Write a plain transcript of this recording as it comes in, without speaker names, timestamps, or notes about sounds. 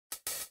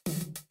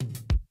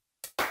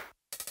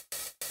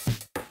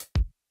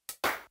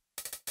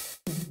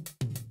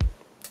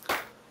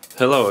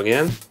Hello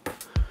again.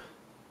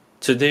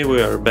 Today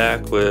we are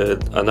back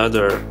with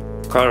another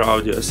car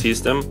audio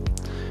system.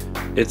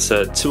 It's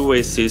a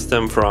two-way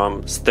system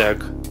from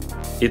STEG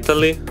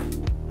Italy.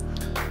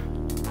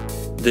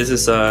 This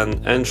is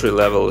an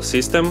entry-level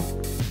system,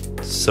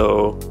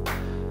 so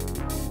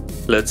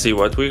let's see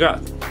what we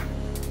got.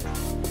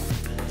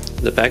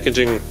 The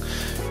packaging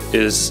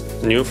is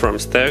new from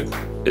STEG.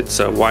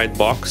 It's a white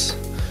box.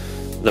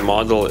 The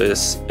model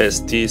is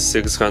ST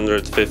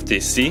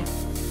 650C.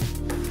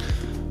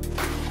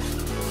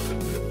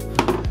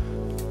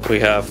 We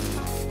have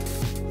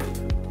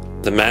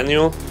the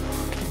manual,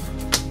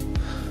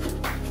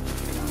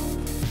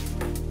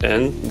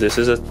 and this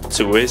is a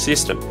two-way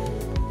system.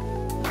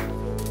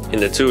 In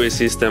the two-way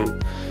system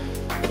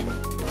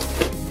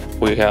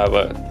we have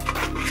a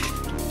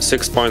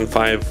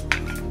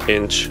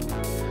 6.5-inch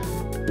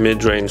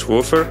mid-range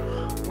woofer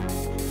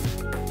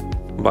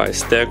by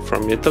STEG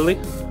from Italy.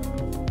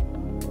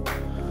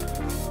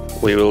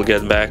 We will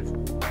get back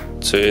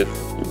to it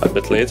a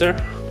bit later.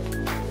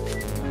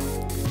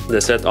 The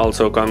set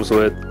also comes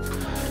with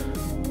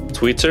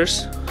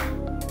tweeters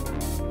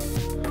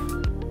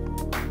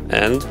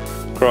and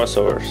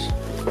crossovers.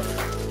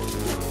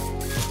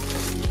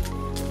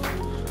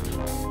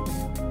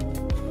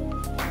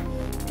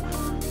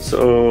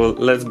 So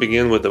let's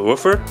begin with the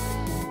woofer.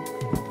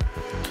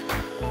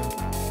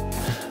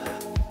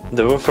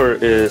 The woofer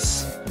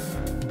is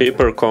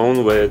paper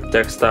cone with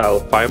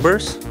textile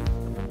fibers.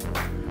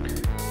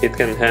 It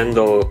can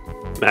handle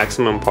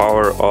maximum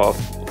power of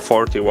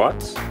 40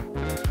 watts.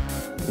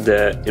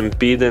 The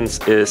impedance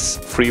is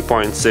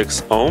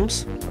 3.6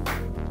 ohms.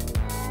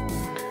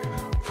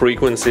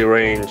 Frequency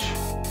range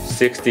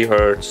 60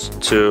 Hz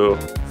to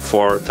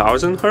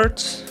 4000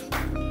 Hz.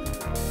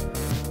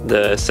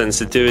 The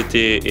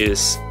sensitivity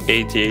is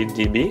 88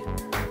 dB.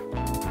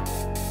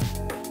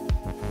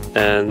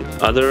 And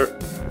other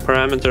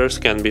parameters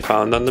can be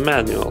found on the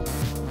manual.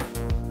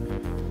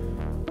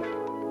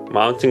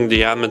 Mounting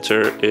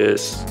diameter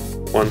is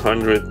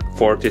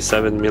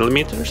 147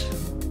 millimeters.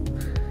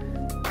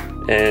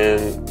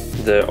 And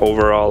the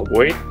overall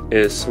weight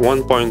is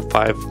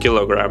 1.5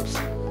 kilograms.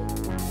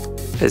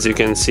 As you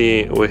can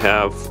see, we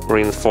have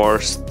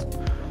reinforced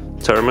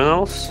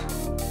terminals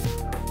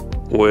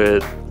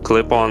with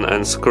clip-on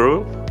and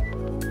screw,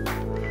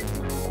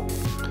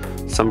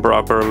 some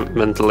proper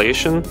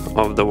ventilation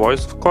of the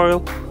voice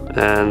coil,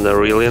 and a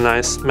really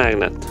nice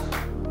magnet.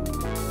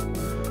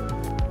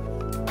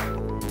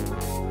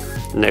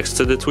 Next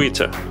to the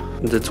tweeter.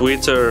 The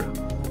tweeter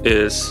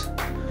is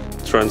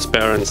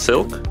transparent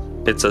silk.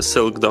 It's a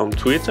silk dome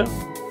tweeter.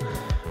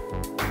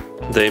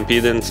 The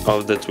impedance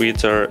of the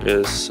tweeter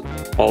is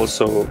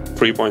also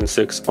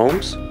 3.6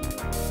 ohms.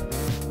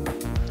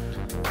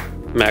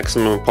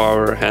 Maximum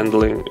power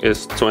handling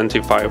is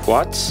 25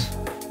 watts.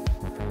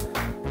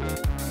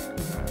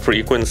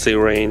 Frequency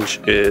range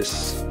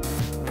is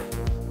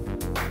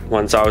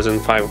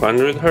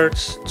 1500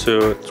 Hz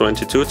to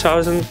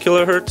 22,000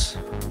 kHz.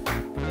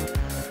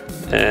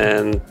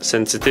 And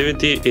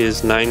sensitivity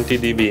is 90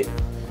 dB.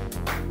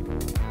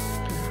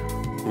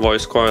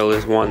 Voice coil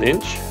is 1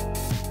 inch,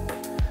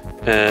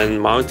 and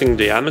mounting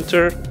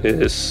diameter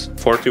is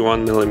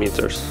 41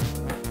 millimeters.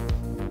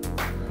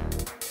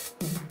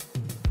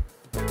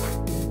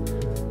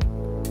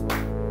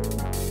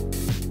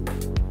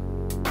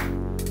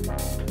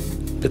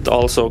 It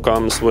also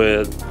comes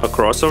with a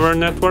crossover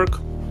network.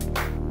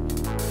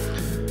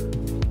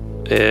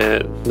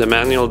 The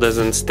manual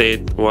doesn't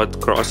state what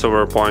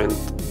crossover point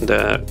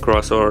the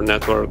crossover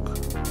network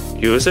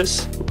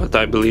uses, but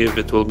I believe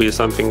it will be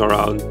something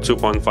around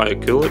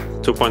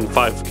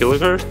 2.5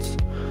 kilohertz.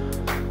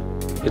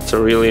 It's a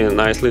really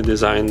nicely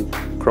designed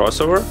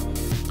crossover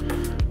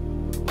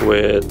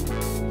with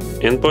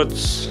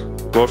inputs,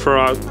 woofer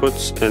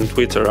outputs, and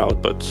tweeter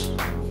outputs.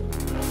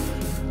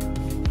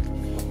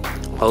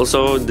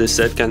 Also, this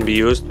set can be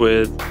used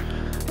with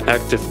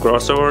active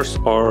crossovers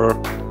or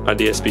a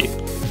DSP.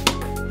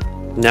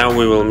 Now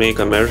we will make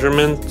a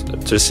measurement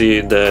to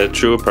see the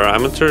true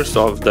parameters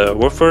of the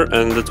woofer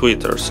and the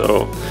tweeter.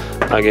 So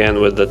again,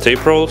 with the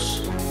tape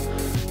rolls,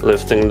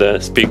 lifting the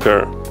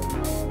speaker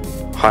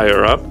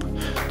higher up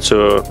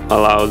to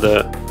allow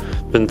the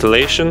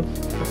ventilation,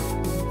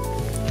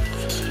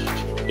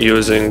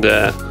 using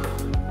the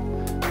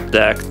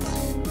DACT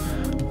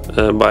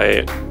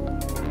by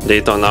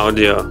Dayton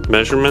Audio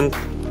measurement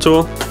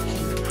tool.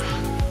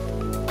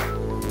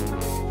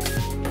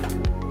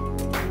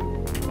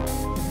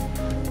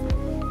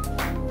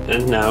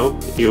 And now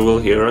you will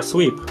hear a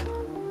sweep.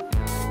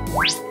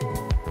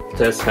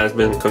 Test has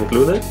been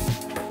concluded.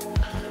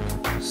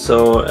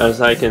 So as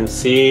I can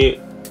see,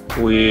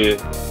 we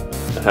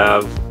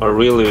have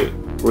really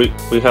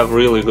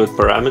good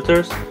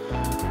parameters.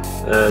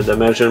 The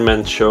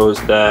measurement shows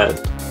that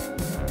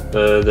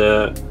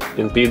the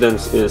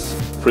impedance is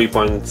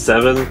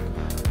 3.7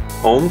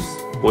 ohms,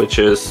 which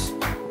is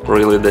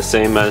really the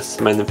same as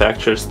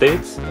manufacturer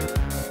states.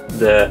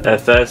 The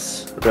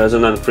FS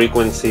resonant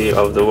frequency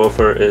of the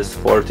woofer is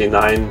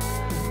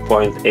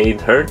 49.8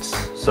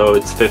 Hz, so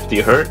it's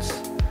 50 Hz.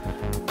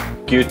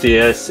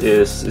 QTS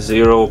is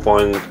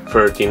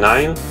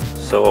 0.39,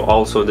 so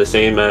also the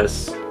same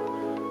as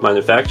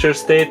manufacturer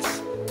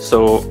states.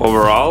 So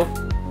overall,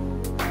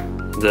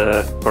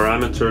 the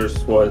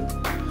parameters what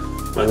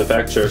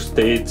manufacturer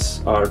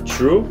states are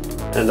true,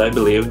 and I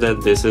believe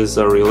that this is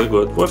a really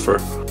good woofer.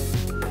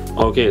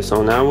 Okay,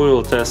 so now we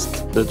will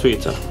test the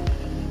tweeter.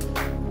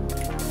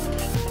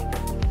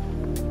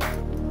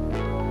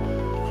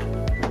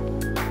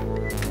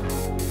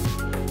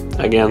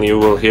 Again, you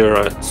will hear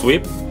a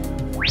sweep.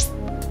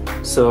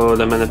 So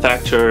the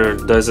manufacturer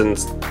doesn't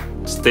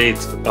state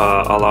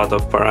a lot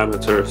of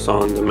parameters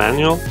on the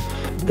manual.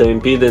 The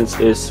impedance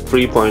is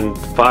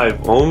 3.5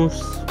 ohms,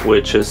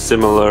 which is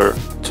similar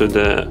to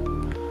the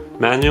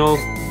manual.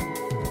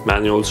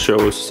 Manual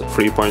shows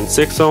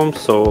 3.6 ohms,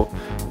 so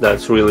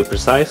that's really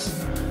precise.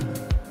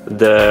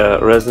 The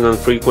resonant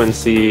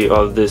frequency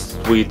of this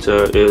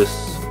tweeter is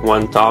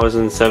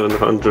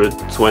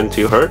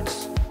 1720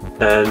 Hz,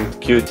 and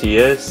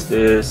QTS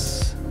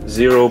is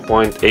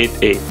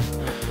 0.88.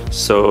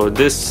 So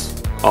this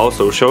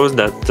also shows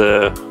that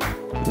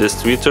this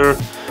tweeter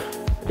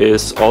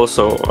is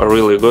also a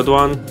really good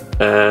one,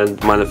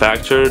 and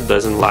manufacturer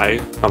doesn't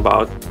lie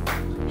about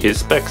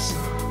his specs.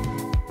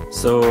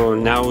 So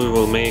now we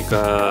will make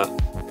a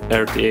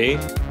RTA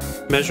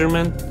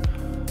measurement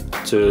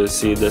to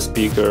see the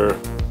speaker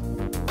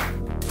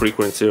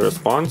frequency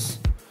response.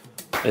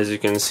 As you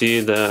can see,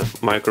 the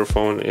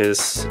microphone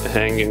is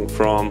hanging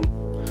from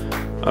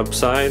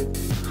upside.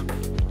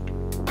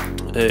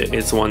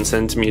 It's 1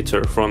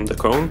 centimeter from the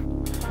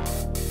cone.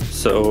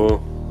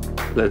 So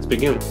let's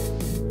begin.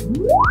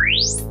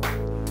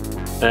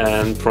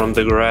 And from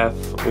the graph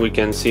we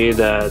can see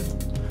that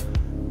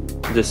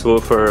this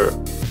woofer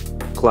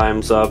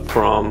climbs up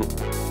from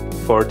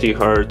 40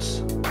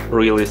 Hz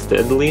really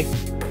steadily.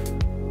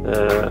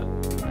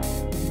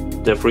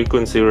 The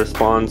frequency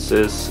response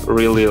is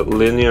really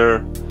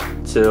linear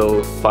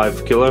till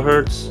 5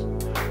 kHz.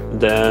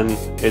 Then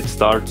it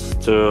starts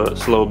to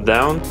slope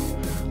down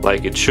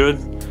like it should,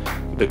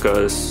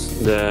 because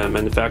the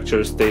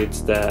manufacturer states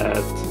that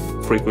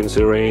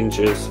frequency range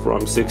is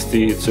from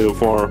 60 to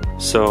 4.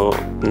 So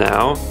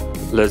now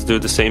let's do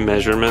the same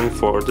measurement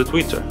for the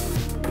tweeter.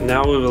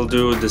 Now we will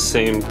do the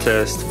same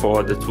test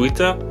for the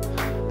tweeter.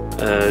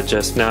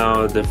 Just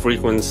now the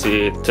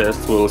frequency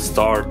test will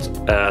start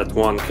at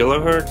 1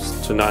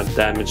 kHz to not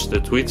damage the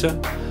tweeter,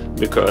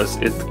 because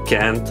it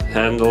can't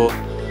handle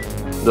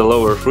the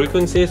lower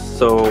frequencies.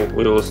 So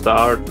we will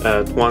start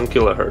at 1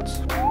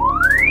 kHz.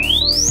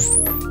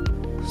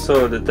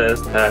 So the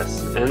test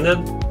has ended,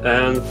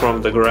 and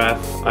from the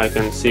graph I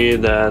can see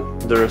that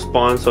the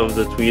response of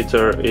the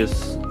tweeter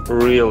is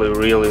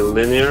really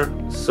linear.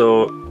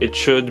 So it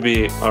should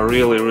be a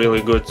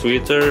really good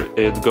tweeter.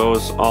 It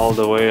goes all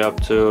the way up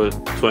to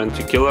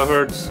 20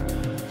 kHz,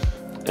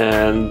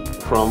 and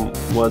from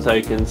what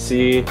I can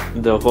see,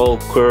 the whole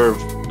curve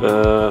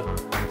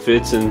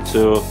fits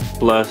into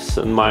plus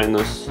and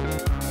minus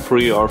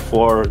 3 or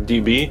 4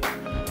 dB.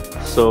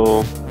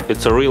 So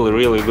it's a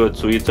really good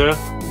tweeter.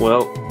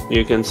 Well,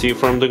 you can see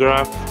from the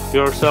graph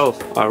yourself.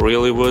 I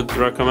really would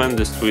recommend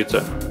this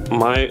tweeter.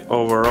 My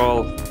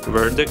overall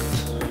verdict,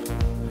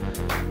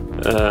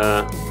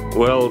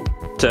 well,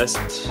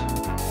 tests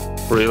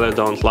really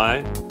don't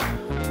lie,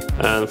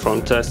 and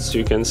from tests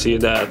you can see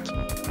that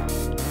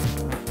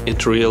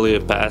it really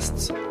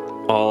passed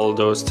all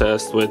those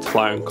tests with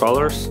flying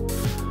colors.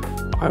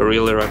 I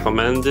really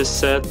recommend this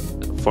set.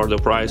 For the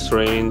price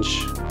range,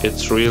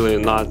 it's really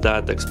not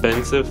that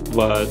expensive,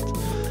 but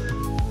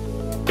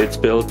it's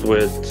built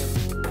with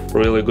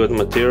really good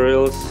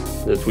materials.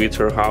 The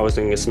tweeter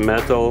housing is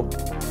metal.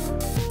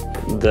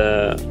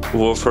 The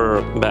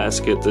woofer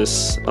basket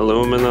is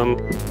aluminum.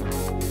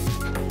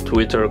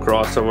 Tweeter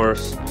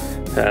crossovers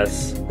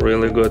has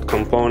really good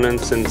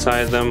components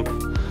inside them.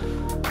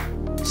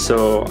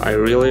 So I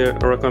really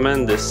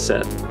recommend this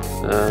set.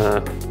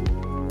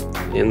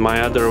 In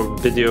my other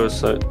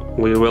videos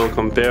we will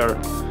compare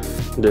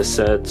this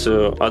set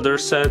to other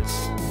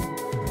sets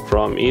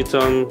from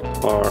Eton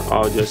or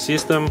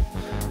Audiosystem,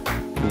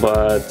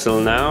 but till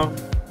now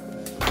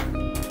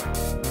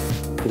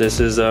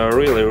this is a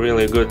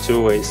really good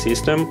two-way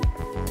system,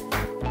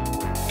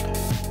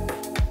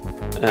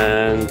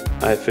 and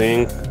I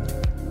think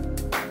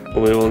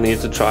we will need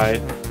to try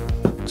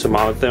to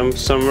mount them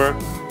somewhere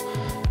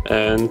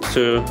and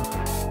to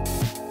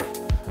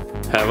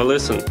have a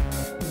listen.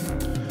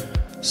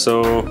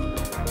 So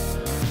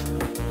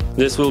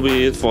this will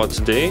be it for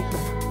today.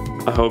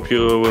 I hope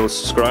you will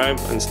subscribe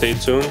and stay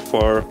tuned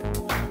for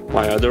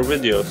my other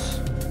videos.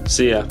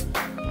 See ya!